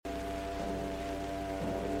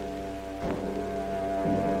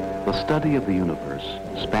The study of the universe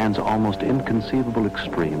spans almost inconceivable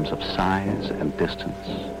extremes of size and distance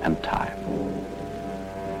and time.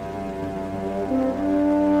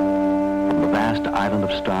 From the vast island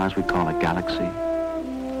of stars we call a galaxy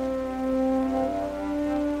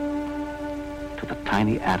to the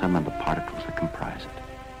tiny atom and the particles that comprise it.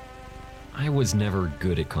 I was never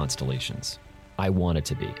good at constellations. I wanted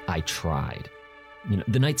to be. I tried.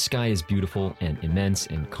 The night sky is beautiful and immense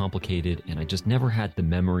and complicated, and I just never had the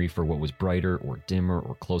memory for what was brighter or dimmer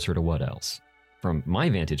or closer to what else. From my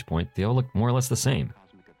vantage point, they all look more or less the same.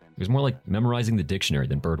 It was more like memorizing the dictionary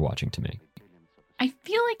than birdwatching to me. I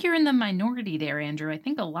feel like you're in the minority there, Andrew. I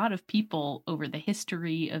think a lot of people over the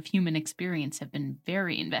history of human experience have been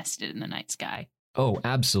very invested in the night sky. Oh,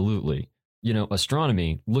 absolutely.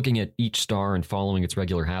 Astronomy, looking at each star and following its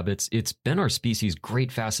regular habits, it's been our species'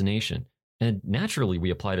 great fascination. And naturally, we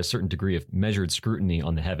applied a certain degree of measured scrutiny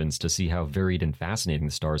on the heavens to see how varied and fascinating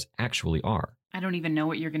the stars actually are. I don't even know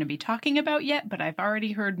what you're going to be talking about yet, but I've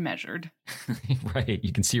already heard measured. Right,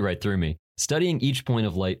 you can see right through me. Studying each point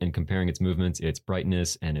of light and comparing its movements, its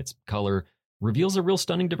brightness, and its color reveals a real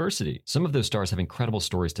stunning diversity. Some of those stars have incredible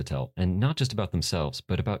stories to tell, and not just about themselves,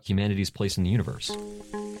 but about humanity's place in the universe.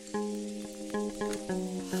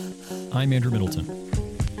 I'm Andrew Middleton.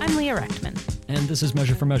 I'm Leah Rechtman. And this is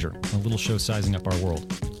Measure for Measure, a little show sizing up our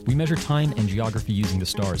world. We measure time and geography using the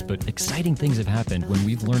stars, but exciting things have happened when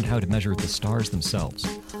we've learned how to measure the stars themselves.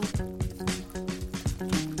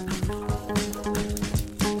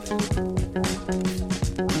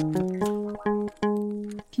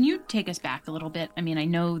 Can you take us back a little bit? I mean, I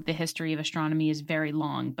know the history of astronomy is very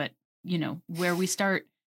long, but, where we start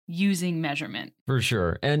using measurement. For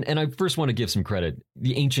sure. And I first want to give some credit.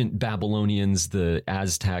 The ancient Babylonians, the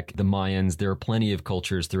Aztec, the Mayans, there are plenty of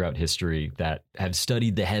cultures throughout history that have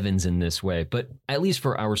studied the heavens in this way. But at least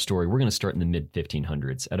for our story, we're going to start in the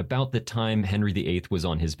mid-1500s, at about the time Henry VIII was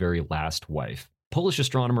on his very last wife. Polish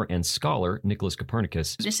astronomer and scholar Nicholas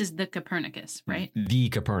Copernicus. This is the Copernicus, right? The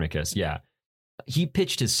Copernicus, yeah. He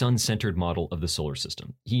pitched his sun-centered model of the solar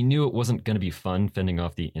system. He knew it wasn't going to be fun fending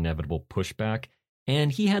off the inevitable pushback,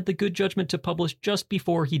 and he had the good judgment to publish just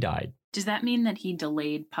before he died. Does that mean that he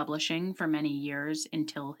delayed publishing for many years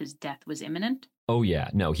until his death was imminent? Oh yeah,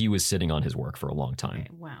 no, he was sitting on his work for a long time. Okay,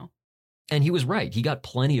 wow. And he was right. He got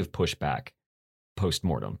plenty of pushback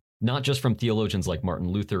post-mortem, not just from theologians like Martin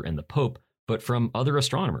Luther and the Pope, but from other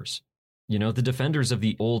astronomers. The defenders of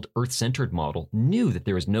the old Earth-centered model knew that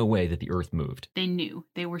there was no way that the Earth moved. They knew.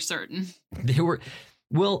 They were certain.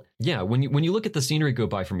 Well, yeah, when you look at the scenery go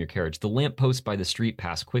by from your carriage, the lampposts by the street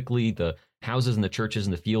pass quickly, the houses and the churches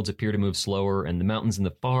and the fields appear to move slower, and the mountains in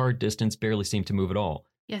the far distance barely seem to move at all.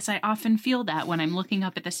 Yes, I often feel that when I'm looking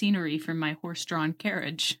up at the scenery from my horse-drawn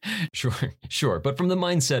carriage. Sure. But from the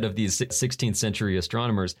mindset of these 16th century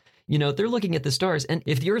astronomers, they're looking at the stars, and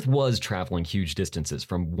if the Earth was traveling huge distances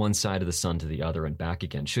from one side of the sun to the other and back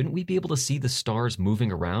again, shouldn't we be able to see the stars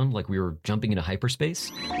moving around like we were jumping into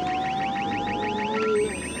hyperspace?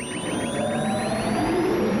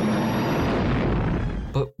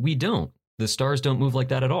 But we don't. The stars don't move like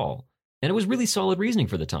that at all. And it was really solid reasoning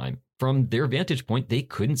for the time. From their vantage point, they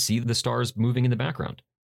couldn't see the stars moving in the background.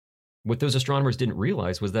 What those astronomers didn't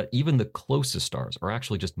realize was that even the closest stars are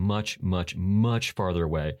actually just much, much, much farther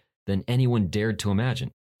away than anyone dared to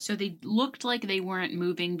imagine. So they looked like they weren't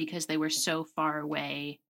moving because they were so far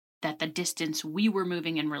away that the distance we were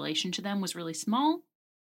moving in relation to them was really small?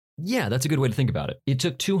 Yeah, that's a good way to think about it. It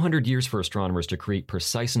took 200 years for astronomers to create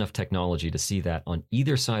precise enough technology to see that on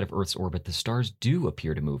either side of Earth's orbit, the stars do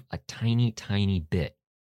appear to move a tiny, tiny bit.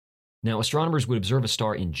 Now, astronomers would observe a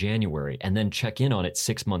star in January and then check in on it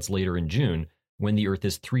 6 months later in June, when the Earth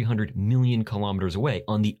is 300 million kilometers away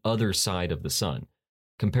on the other side of the sun.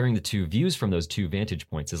 Comparing the two views from those two vantage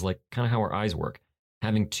points is like kind of how our eyes work.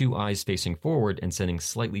 Having two eyes facing forward and sending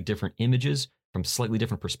slightly different images from slightly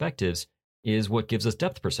different perspectives is what gives us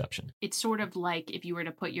depth perception. It's sort of like if you were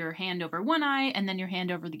to put your hand over one eye and then your hand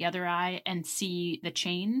over the other eye and see the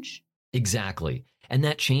change. Exactly. And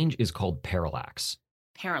that change is called parallax.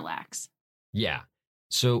 Parallax. Yeah.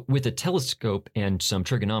 So with a telescope and some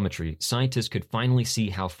trigonometry, scientists could finally see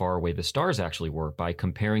how far away the stars actually were by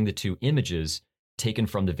comparing the two images taken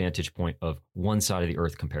from the vantage point of one side of the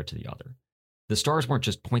Earth compared to the other. The stars weren't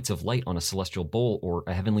just points of light on a celestial bowl or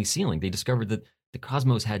a heavenly ceiling. They discovered that the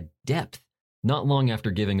cosmos had depth. Not long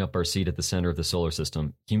after giving up our seat at the center of the solar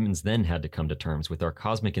system, humans then had to come to terms with our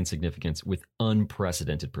cosmic insignificance with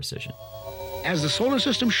unprecedented precision. As the solar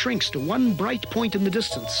system shrinks to one bright point in the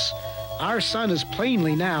distance, Our sun is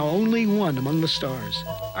plainly now only one among the stars.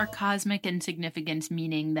 Our cosmic insignificance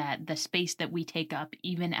meaning that the space that we take up,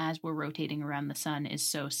 even as we're rotating around the sun, is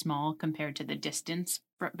so small compared to the distance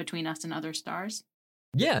between us and other stars?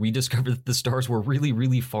 Yeah, we discovered that the stars were really,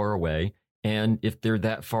 really far away. And if they're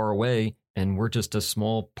that far away and we're just a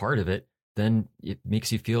small part of it, then it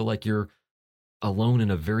makes you feel like you're alone in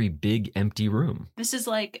a very big empty room. This is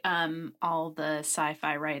like all the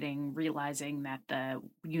sci-fi writing realizing that the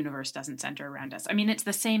universe doesn't center around us. I mean, it's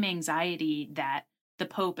the same anxiety that the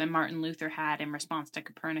Pope and Martin Luther had in response to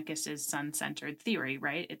Copernicus's sun-centered theory,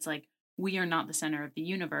 right? It's like, we are not the center of the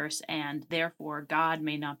universe, and therefore God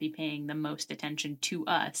may not be paying the most attention to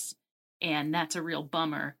us. And that's a real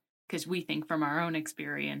bummer, because we think from our own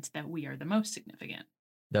experience that we are the most significant.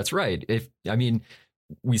 That's right.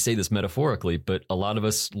 We say this metaphorically, but a lot of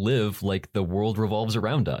us live like the world revolves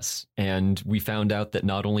around us. And we found out that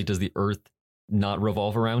not only does the Earth not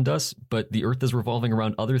revolve around us, but the Earth is revolving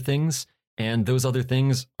around other things, and those other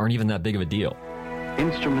things aren't even that big of a deal.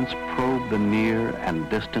 Instruments probe the near and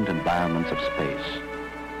distant environments of space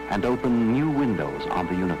and open new windows on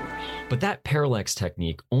the universe. But that parallax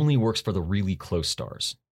technique only works for the really close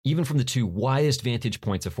stars. Even from the two widest vantage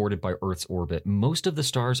points afforded by Earth's orbit, most of the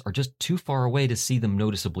stars are just too far away to see them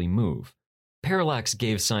noticeably move. Parallax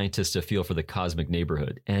gave scientists a feel for the cosmic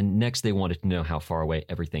neighborhood, and next they wanted to know how far away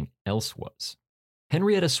everything else was.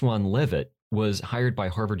 Henrietta Swan Leavitt was hired by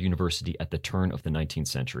Harvard University at the turn of the 19th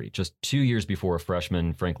century, just 2 years before a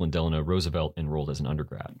freshman, Franklin Delano Roosevelt, enrolled as an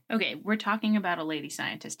undergrad. Okay, we're talking about a lady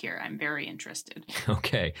scientist here. I'm very interested.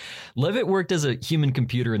 Okay. Leavitt worked as a human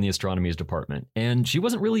computer in the astronomy department, and she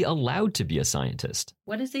wasn't really allowed to be a scientist.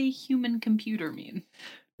 What does a human computer mean?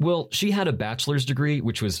 Well, she had a bachelor's degree,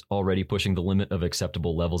 which was already pushing the limit of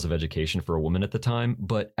acceptable levels of education for a woman at the time.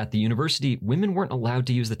 But at the university, women weren't allowed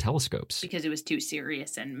to use the telescopes. Because it was too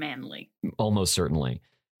serious and manly. Almost certainly.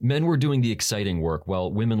 Men were doing the exciting work,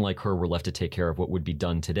 while women like her were left to take care of what would be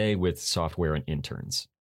done today with software and interns.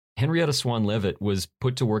 Henrietta Swan Leavitt was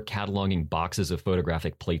put to work cataloging boxes of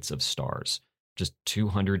photographic plates of stars. Just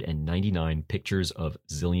 299 pictures of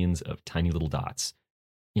zillions of tiny little dots.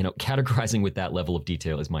 You know, categorizing with that level of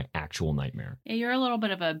detail is my actual nightmare. Yeah, you're a little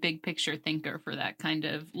bit of a big picture thinker for that kind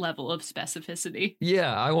of level of specificity.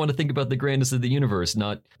 Yeah, I want to think about the grandness of the universe,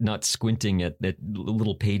 not squinting at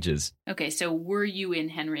little pages. Okay, so were you in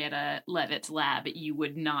Henrietta Leavitt's lab, you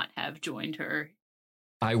would not have joined her.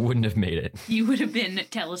 I wouldn't have made it. You would have been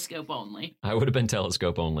telescope only. I would have been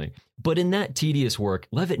telescope only. But in that tedious work,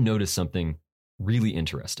 Leavitt noticed something really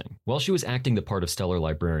interesting. While she was acting the part of stellar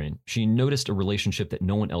librarian, she noticed a relationship that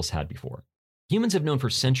no one else had before. Humans have known for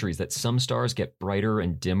centuries that some stars get brighter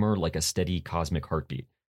and dimmer like a steady cosmic heartbeat.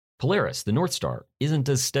 Polaris, the North Star, isn't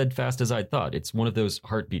as steadfast as I'd thought. It's one of those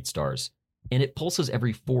heartbeat stars, and it pulses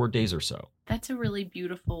every 4 days or so. That's a really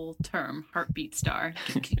beautiful term, heartbeat star.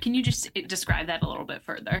 Can you just describe that a little bit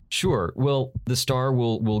further? Sure. Well, the star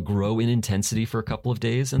will grow in intensity for a couple of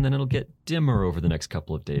days, and then it'll get dimmer over the next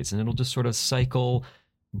couple of days, and it'll just sort of cycle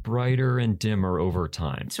brighter and dimmer over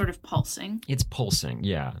time. Sort of pulsing. It's pulsing,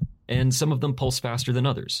 yeah. And some of them pulse faster than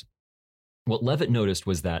others. What Leavitt noticed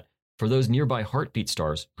was that for those nearby heartbeat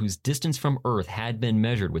stars whose distance from Earth had been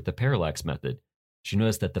measured with the parallax method, she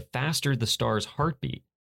noticed that the faster the star's heartbeat,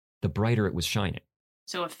 the brighter it was shining.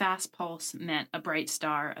 So a fast pulse meant a bright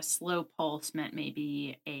star. A slow pulse meant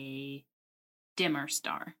maybe a dimmer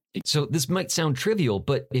star. So this might sound trivial,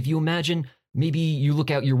 but if you imagine maybe you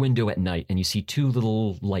look out your window at night and you see two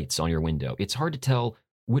little lights on your window. It's hard to tell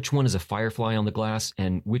which one is a firefly on the glass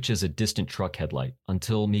and which is a distant truck headlight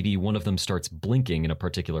until maybe one of them starts blinking in a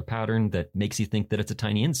particular pattern that makes you think that it's a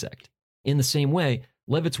tiny insect. In the same way,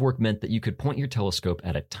 Leavitt's work meant that you could point your telescope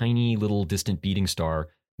at a tiny little distant beating star,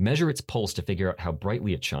 measure its pulse to figure out how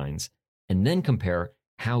brightly it shines, and then compare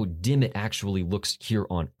how dim it actually looks here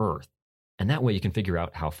on Earth. And that way you can figure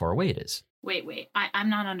out how far away it is. Wait. I'm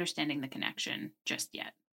not understanding the connection just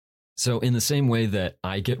yet. So in the same way that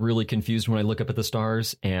I get really confused when I look up at the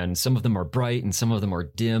stars, and some of them are bright and some of them are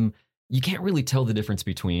dim, you can't really tell the difference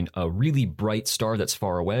between a really bright star that's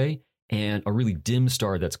far away and a really dim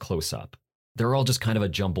star that's close up. They're all just kind of a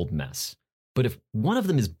jumbled mess. But if one of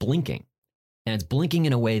them is blinking, and it's blinking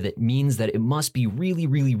in a way that means that it must be really,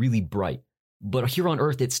 really, really bright, but here on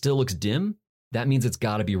Earth it still looks dim, that means it's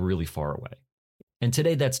got to be really far away. And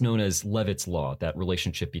today that's known as Leavitt's law, that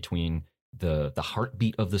relationship between the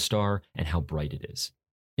heartbeat of the star and how bright it is.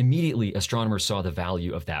 Immediately, astronomers saw the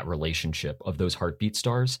value of that relationship of those heartbeat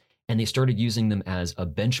stars, and they started using them as a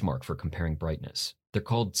benchmark for comparing brightness. They're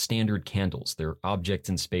called standard candles. They're objects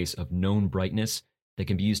in space of known brightness, that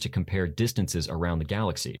can be used to compare distances around the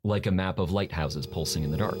galaxy, like a map of lighthouses pulsing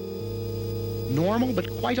in the dark. Normal but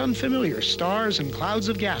quite unfamiliar stars and clouds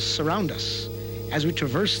of gas surround us as we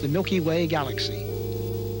traverse the Milky Way galaxy.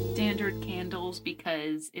 Standard candles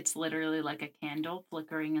because it's literally like a candle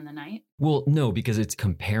flickering in the night? Well, no, because it's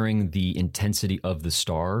comparing the intensity of the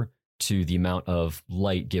star to the amount of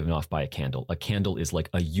light given off by a candle. A candle is like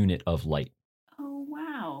a unit of light. Oh,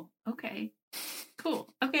 wow. Okay.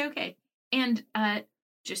 Cool. Okay. And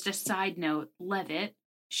just a side note, Leavitt,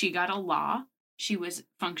 she got a law. She was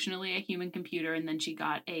functionally a human computer, and then she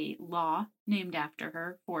got a law named after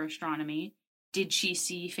her for astronomy. Did she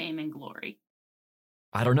see fame and glory?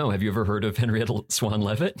 I don't know. Have you ever heard of Henrietta Swan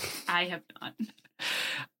Leavitt? I have not.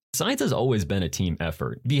 Science has always been a team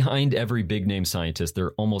effort. Behind every big name scientist, there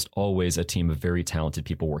are almost always a team of very talented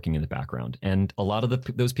people working in the background. And a lot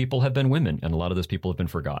of those people have been women, and a lot of those people have been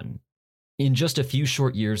forgotten. In just a few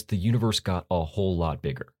short years, the universe got a whole lot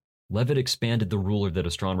bigger. Leavitt expanded the ruler that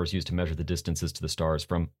astronomers use to measure the distances to the stars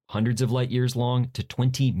from hundreds of light years long to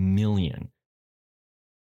 20 million.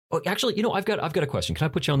 Oh, actually, I've got a question. Can I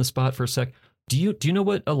put you on the spot for a sec? Do you know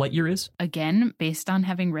what a light year is? Again, based on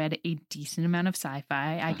having read a decent amount of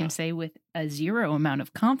sci-fi, I can say with a zero amount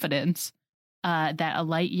of confidence that a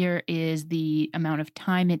light year is the amount of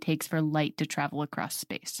time it takes for light to travel across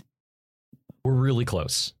space. We're really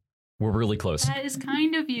close. That is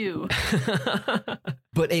kind of you.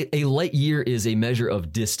 But a light year is a measure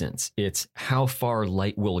of distance. It's how far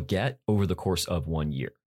light will get over the course of 1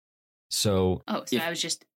 year. So I was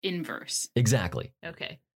just inverse. Exactly.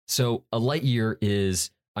 Okay. So a light year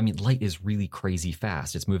is, light is really crazy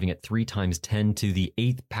fast. It's moving at 3 times 10 to the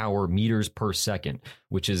 8th power meters per second,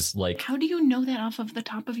 which is like... How do you know that off of the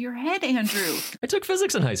top of your head, Andrew? I took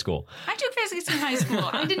physics in high school. I took physics in high school.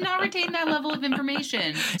 I did not retain that level of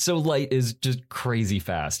information. So light is just crazy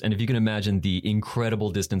fast. And if you can imagine the incredible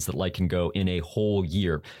distance that light can go in a whole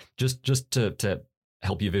year, just to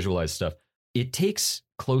help you visualize stuff, it takes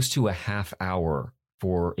close to a half hour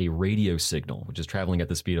for a radio signal, which is traveling at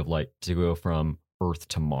the speed of light, to go from Earth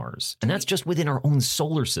to Mars. And that's just within our own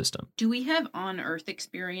solar system. Do we have on-Earth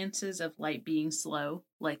experiences of light being slow,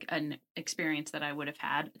 like an experience that I would have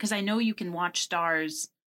had? Because I know you can watch stars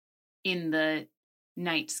in the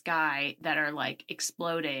night sky that are like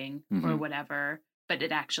exploding or whatever, but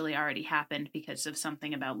it actually already happened because of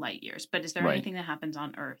something about light years. But is there anything that happens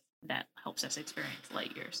on Earth that helps us experience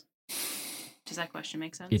light years? Does that question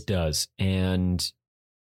make sense? It does. And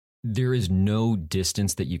there is no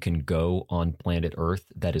distance that you can go on planet Earth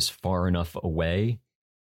that is far enough away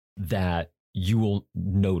that you will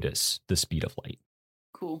notice the speed of light.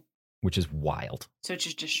 Cool. Which is wild. So it's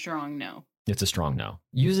just a strong no. It's a strong no.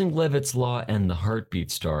 Using Leavitt's law and the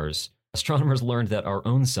heartbeat stars, astronomers learned that our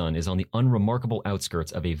own sun is on the unremarkable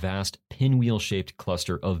outskirts of a vast pinwheel-shaped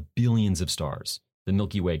cluster of billions of stars, the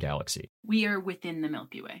Milky Way galaxy. We are within the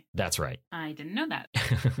Milky Way. That's right. I didn't know that.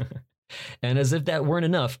 And as if that weren't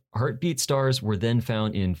enough, heartbeat stars were then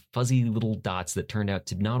found in fuzzy little dots that turned out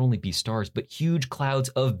to not only be stars, but huge clouds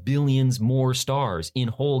of billions more stars in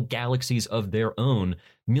whole galaxies of their own,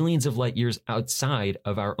 millions of light years outside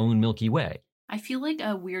of our own Milky Way. I feel like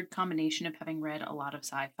a weird combination of having read a lot of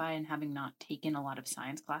sci-fi and having not taken a lot of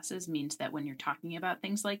science classes means that when you're talking about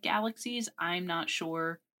things like galaxies, I'm not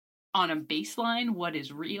sure on a baseline what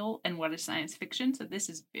is real and what is science fiction. So this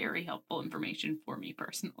is very helpful information for me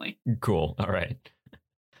personally. Cool. All right.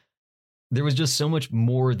 There was just so much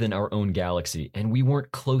more than our own galaxy, and we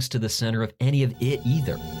weren't close to the center of any of it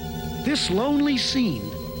either. This lonely scene,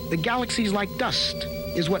 the galaxies like dust,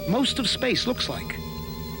 is what most of space looks like.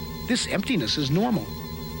 This emptiness is normal.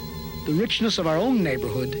 The richness of our own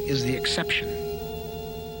neighborhood is the exception.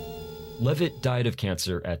 Leavitt died of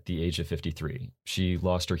cancer at the age of 53. She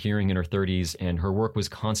lost her hearing in her 30s, and her work was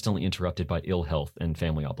constantly interrupted by ill health and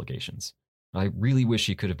family obligations. I really wish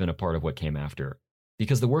she could have been a part of what came after,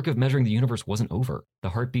 because the work of measuring the universe wasn't over. The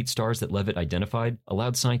heartbeat stars that Leavitt identified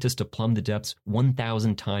allowed scientists to plumb the depths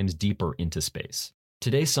 1,000 times deeper into space.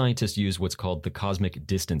 Today, scientists use what's called the cosmic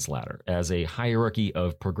distance ladder as a hierarchy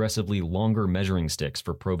of progressively longer measuring sticks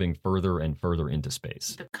for probing further and further into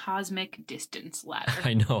space. The cosmic distance ladder.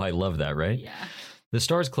 I know, I love that, right? Yeah. The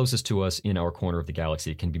stars closest to us in our corner of the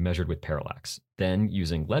galaxy can be measured with parallax. Then,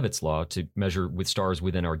 using Leavitt's law to measure with stars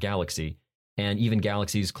within our galaxy, and even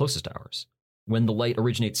galaxies closest to ours. When the light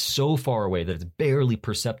originates so far away that it's barely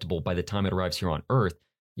perceptible by the time it arrives here on Earth,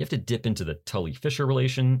 you have to dip into the Tully-Fisher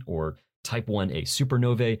relation, or Type 1a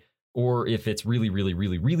supernovae, or if it's really, really,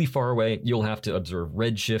 really, really far away, you'll have to observe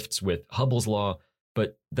redshifts with Hubble's law,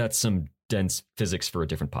 but that's some dense physics for a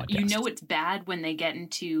different podcast. You know it's bad when they get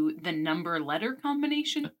into the number-letter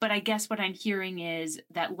combination, but I guess what I'm hearing is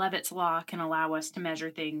that Leavitt's law can allow us to measure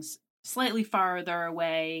things slightly farther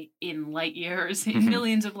away in light years, in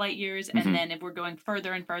millions of light years, and then if we're going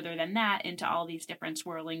further and further than that into all these different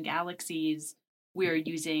swirling galaxies, we're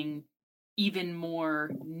using even more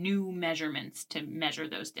new measurements to measure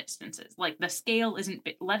those distances. Like the scale isn't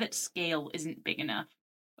Leavitt's scale isn't big enough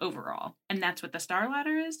overall, and that's what the star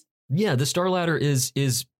ladder is. Yeah, the star ladder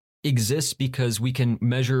exists because we can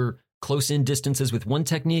measure close-in distances with one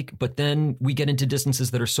technique, but then we get into distances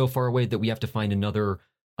that are so far away that we have to find another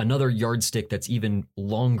yardstick that's even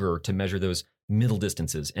longer to measure those middle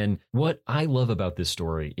distances. And what I love about this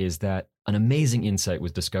story is that an amazing insight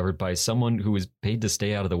was discovered by someone who was paid to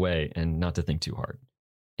stay out of the way and not to think too hard.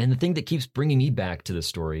 And the thing that keeps bringing me back to this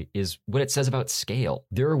story is what it says about scale.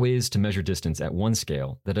 There are ways to measure distance at one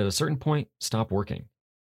scale that at a certain point stop working.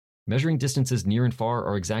 Measuring distances near and far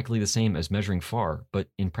are exactly the same as measuring far, but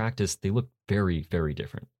in practice, they look very, very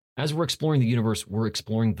different. As we're exploring the universe, we're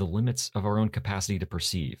exploring the limits of our own capacity to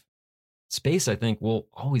perceive. Space, I think, will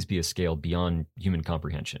always be a scale beyond human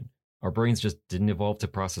comprehension. Our brains just didn't evolve to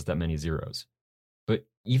process that many zeros. But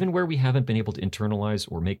even where we haven't been able to internalize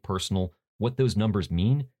or make personal what those numbers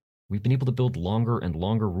mean, we've been able to build longer and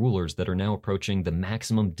longer rulers that are now approaching the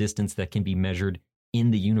maximum distance that can be measured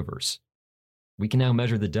in the universe. We can now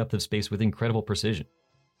measure the depth of space with incredible precision,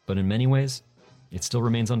 but in many ways, it still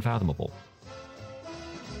remains unfathomable.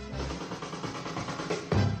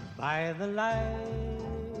 By the light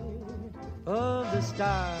of the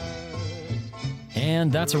stars.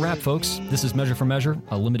 And that's a wrap, folks. This is Measure for Measure,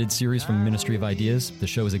 a limited series from the Ministry of Ideas. The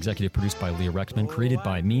show is executive produced by Leah Rexman, created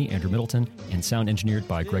by me, Andrew Middleton, and sound engineered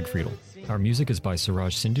by Greg Friedel. Our music is by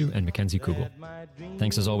Suraj Sindhu and Mackenzie Kugel.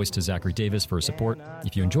 Thanks as always to Zachary Davis for his support.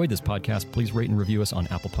 If you enjoyed this podcast, please rate and review us on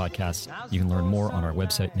Apple Podcasts. You can learn more on our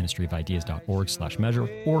website,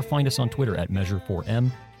 ministryofideas.org/measure, or find us on Twitter at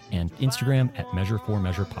Measure4M and Instagram at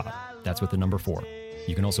Measure4MeasurePod. That's with the number 4.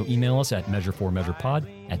 You can also email us at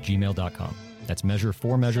Measure4MeasurePod@gmail.com. That's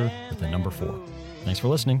Measure4Measure with the number 4. Thanks for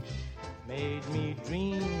listening. Made me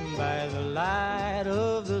dream by the light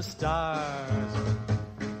of the stars.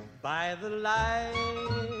 By the light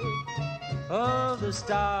of the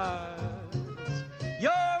stars.